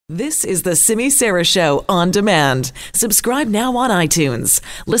This is the Simi Sara Show on demand. Subscribe now on iTunes.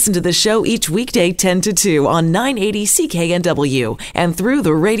 Listen to the show each weekday 10 to 2 on 980 CKNW and through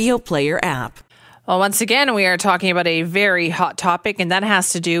the Radio Player app. Well, once again, we are talking about a very hot topic, and that has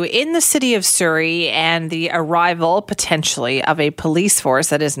to do in the city of Surrey and the arrival, potentially, of a police force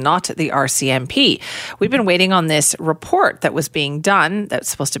that is not the RCMP. We've been waiting on this report that was being done, that's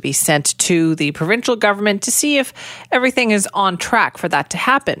supposed to be sent to the provincial government to see if everything is on track for that to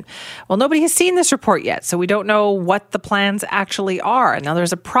happen. Well, nobody has seen this report yet, so we don't know what the plans actually are. Now,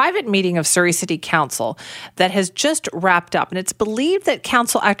 there's a private meeting of Surrey City Council that has just wrapped up, and it's believed that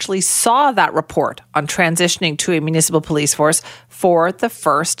council actually saw that report on transitioning to a municipal police force for the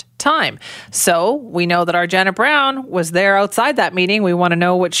first time. So we know that our Janet Brown was there outside that meeting. We want to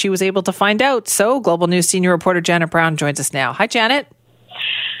know what she was able to find out. So Global News senior reporter Janet Brown joins us now. Hi, Janet.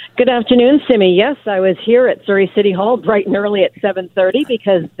 Good afternoon, Simi. Yes, I was here at Surrey City Hall bright and early at 7:30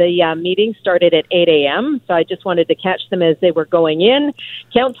 because the meeting started at 8 a.m. So I just wanted to catch them as they were going in.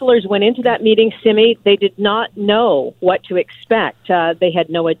 Councillors went into that meeting, Simi. They did not know what to expect. They had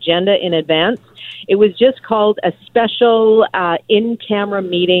no agenda in advance. It was just called a special in-camera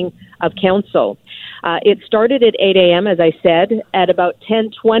meeting of council. It started at 8 a.m., as I said. At about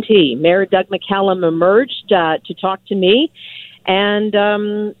 10:20, Mayor Doug McCallum emerged to talk to me.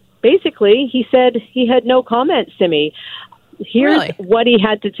 And basically, he said he had no comment, Simi. Here's what he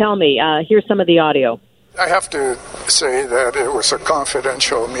had to tell me. Here's some of the audio. I have to say that it was a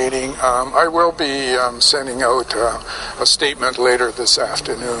confidential meeting. I will be sending out a statement later this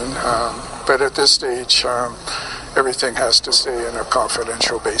afternoon, but at this stage, everything has to stay in a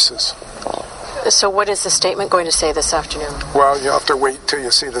confidential basis. So what is the statement going to say this afternoon? Well, you have to wait till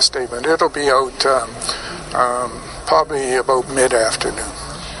you see the statement. It'll be out probably about mid-afternoon.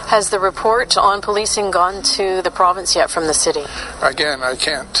 Has the report on policing gone to the province yet from the city? Again, I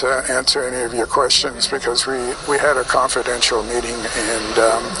can't answer any of your questions because we had a confidential meeting and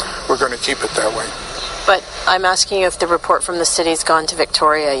we're going to keep it that way. But I'm asking you if the report from the city's gone to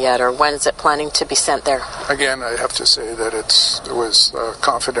Victoria yet, or when is it planning to be sent there? Again, I have to say that it was a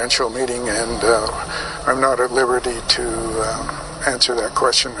confidential meeting and I'm not at liberty to answer that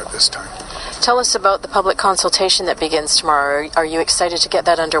question at this time. Tell us about the public consultation that begins tomorrow. Are you excited to get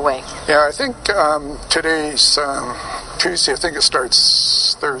that underway? Yeah, I think today's Tuesday. I think it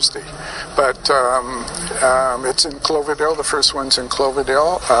starts Thursday. But it's in Cloverdale. The first one's in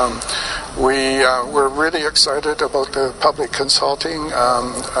Cloverdale. We're really excited about the public consulting.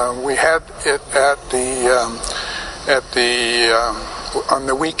 We had it on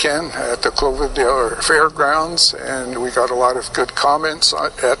the weekend at the Cloverdale Fairgrounds, and we got a lot of good comments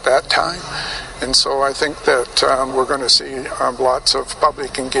at that time. And so I think that we're going to see lots of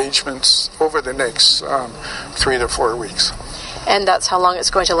public engagements over the next 3 to 4 weeks. And that's how long it's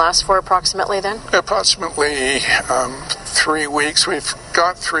going to last for approximately then? Approximately 3 weeks. We've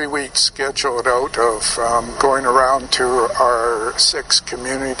got 3 weeks scheduled out of going around to our 6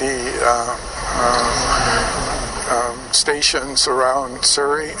 community stations around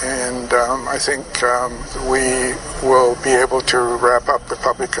Surrey, and I think we will be able to wrap up the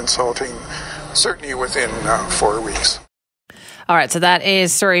public consulting certainly within 4 weeks. All right, so that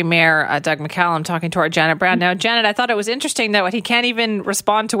is Surrey Mayor Doug McCallum talking to our Janet Brown. Now, Janet, I thought it was interesting that he can't even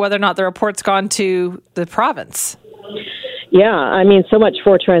respond to whether or not the report's gone to the province. Yeah, I mean, so much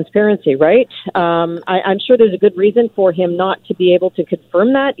for transparency, right? I'm sure there's a good reason for him not to be able to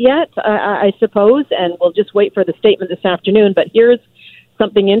confirm that yet, I suppose, and we'll just wait for the statement this afternoon. But here's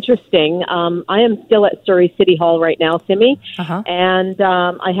something interesting. I am still at Surrey City Hall right now, Simi, and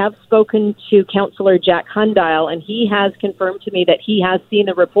I have spoken to Councillor Jack Hundile, and he has confirmed to me that he has seen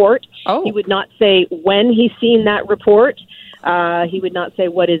the report. Oh. He would not say when he's seen that report. He would not say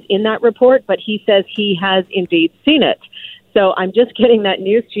what is in that report, but he says he has indeed seen it. So I'm just getting that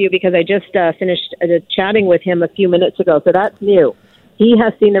news to you because I just finished chatting with him a few minutes ago. So that's new. He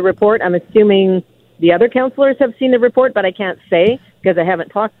has seen the report. I'm assuming the other councillors have seen the report, but I can't say because I haven't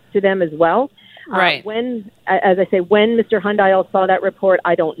talked to them as well. Right. When Mr. Hundile saw that report,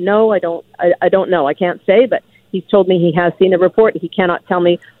 I don't know. I don't know. I can't say, but he's told me he has seen the report. He cannot tell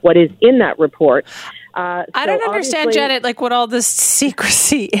me what is in that report. I don't understand, Janet, what all this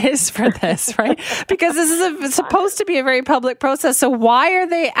secrecy is for this, right? Because this is supposed to be a very public process. So why are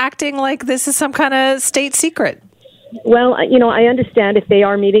they acting like this is some kind of state secret? Well, I understand if they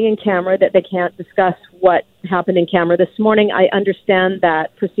are meeting in camera that they can't discuss what happened in camera this morning. I understand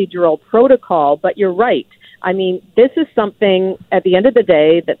that procedural protocol, but you're right. I mean, this is something at the end of the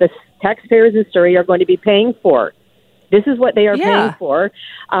day that the taxpayers in Surrey are going to be paying for. This is what they are Yeah. paying for.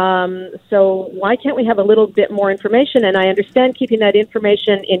 So why can't we have a little bit more information? And I understand keeping that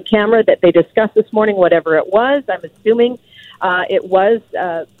information in camera that they discussed this morning, whatever it was. I'm assuming it was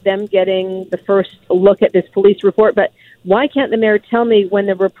them getting the first look at this police report. But why can't the mayor tell me when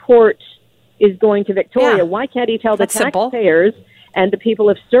the report is going to Victoria? Yeah. Why can't he tell That's the simple. taxpayers and the people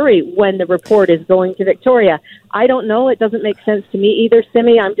of Surrey when the report is going to Victoria? I don't know. It doesn't make sense to me either,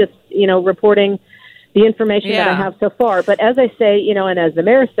 Simi. I'm just, reporting the information that I have so far. But as I say, and as the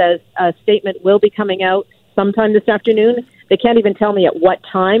mayor says, a statement will be coming out sometime this afternoon. They can't even tell me at what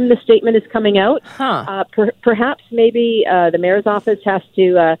time the statement is coming out. Perhaps maybe the mayor's office has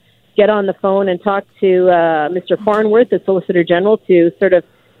to get on the phone and talk to Mr. Farnworth, the Solicitor General, to sort of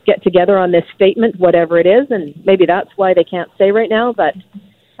get together on this statement, whatever it is, and maybe that's why they can't say right now. But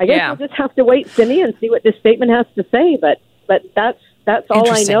I guess we'll just have to wait, Simi, and see what this statement has to say. But that's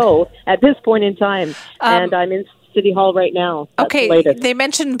all I know at this point in time, and I'm in City Hall right now. That's the latest. They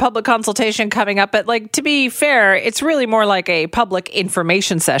mentioned public consultation coming up, but to be fair, it's really more like a public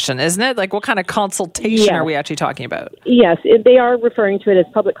information session, isn't it? Like, what kind of consultation are we actually talking about? Yes, they are referring to it as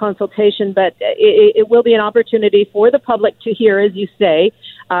public consultation, but it will be an opportunity for the public to hear, as you say,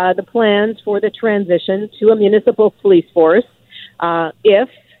 the plans for the transition to a municipal police force. If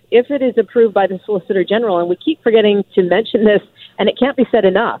it is approved by the Solicitor General, and we keep forgetting to mention this, and it can't be said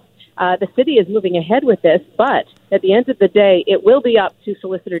enough, the city is moving ahead with this, but at the end of the day, it will be up to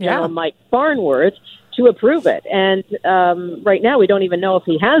Solicitor General Mike Farnworth to approve it. And right now, we don't even know if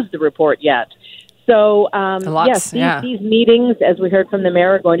he has the report yet. So, these meetings, as we heard from the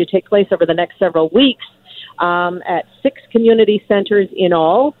mayor, are going to take place over the next several weeks at 6 community centers in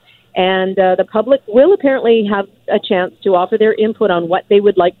all. And the public will apparently have a chance to offer their input on what they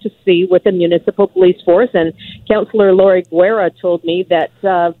would like to see with the municipal police force. And Councillor Lori Guerra told me that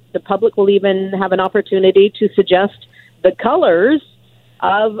the public will even have an opportunity to suggest the colors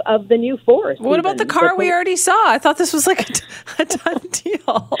of the new force. What about the car we already saw? I thought this was like a done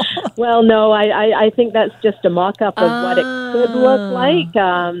deal. Well, no, I think that's just a mock-up of what it could look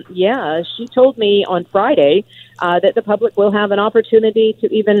like. She told me on Friday that the public will have an opportunity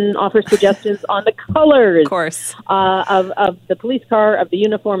to even offer suggestions on the colors, of course, of the police car, of the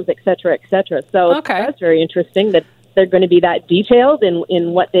uniforms, et cetera, et cetera. So that's very interesting that they're going to be that detailed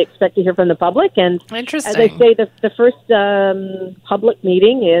in what they expect to hear from the public. And interesting. As I say, the first public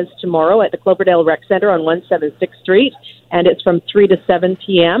meeting is tomorrow at the Cloverdale Rec Center on 176th Street, and it's from 3 to 7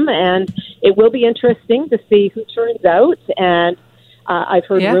 p.m. And it will be interesting to see who turns out. And I've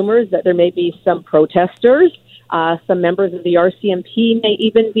heard rumors that there may be some protesters. Some members of the RCMP may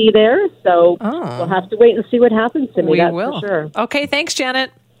even be there. So we'll have to wait and see what happens to me. That's for sure. Okay, thanks,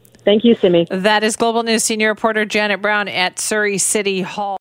 Janet. Thank you, Simi. That is Global News senior reporter Janet Brown at Surrey City Hall.